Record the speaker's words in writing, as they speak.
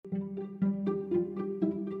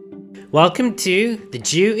Welcome to The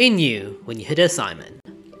Jew in You, when you hit Simon.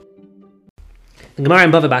 The Gemara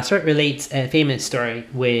in Rabbah Bar Bar Channah relates a famous story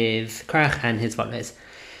with Korach and his followers.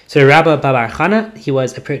 So Rabbah Bar Bar Channah, he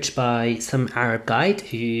was approached by some Arab guide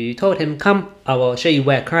who told him, "Come, I will show you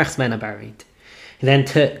where Korach's men are buried." He then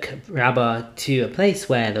took Rabbah to a place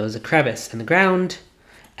where there was a crevice in the ground,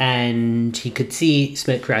 and he could see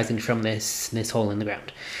smoke rising from this hole in the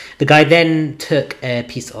ground. The guy then took a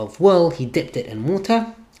piece of wool, he dipped it in water,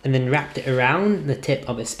 and then wrapped it around the tip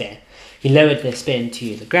of a spear. He lowered the spear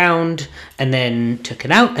into the ground, and then took it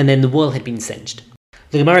out, and then the wool had been singed.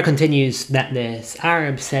 The Gemara continues that this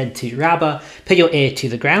Arab said to Rabbah, "Put your ear to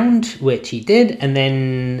the ground," which he did, and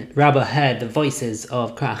then Rabbah heard the voices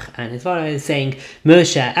of Korach and his followers saying,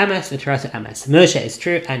 "Moshe Emes, v'Torah Emes." Moshe is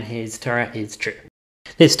true, and his Torah is true.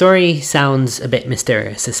 This story sounds a bit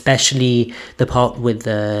mysterious, especially the part with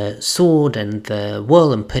the sword and the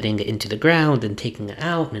wool and putting it into the ground and taking it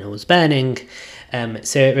out and it was burning.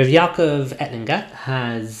 So Rav Yaakov Etlinger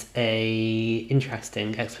has a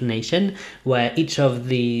interesting explanation where each of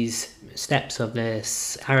these steps of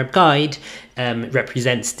this Arab guide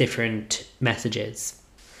represents different messages.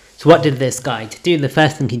 So what did this guide do? The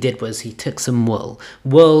first thing he did was he took some wool.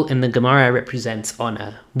 Wool in the Gemara represents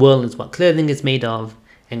honor. Wool is what clothing is made of,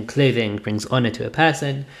 and clothing brings honor to a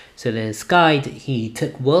person. So this guide, he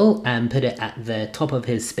took wool and put it at the top of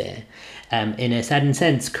his spear. In a certain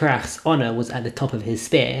sense, Korach's honor was at the top of his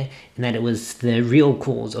spear, and that it was the real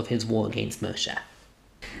cause of his war against Moshe.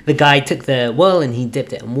 The guy took the wool and he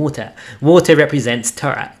dipped it in water. Water represents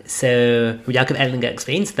Torah. So Yaakov Etlinger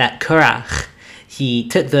explains that Korach, he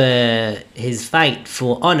took his fight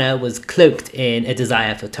for honor was cloaked in a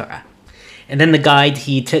desire for Torah. And then the guide,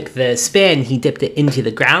 he took the spear and he dipped it into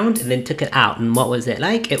the ground and then took it out. And what was it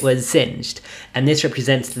like? It was singed. And this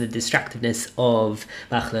represents the destructiveness of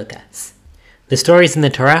machlokas. The stories in the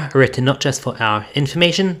Torah are written not just for our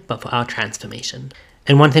information, but for our transformation.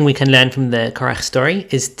 And one thing we can learn from the Korach story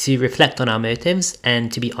is to reflect on our motives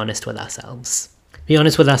and to be honest with ourselves. Be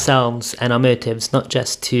honest with ourselves and our motives, not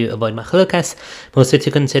just to avoid machlokas, but also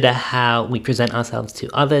to consider how we present ourselves to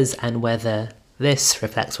others and whether this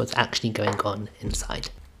reflects what's actually going on inside.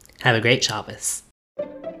 Have a great Shabbos.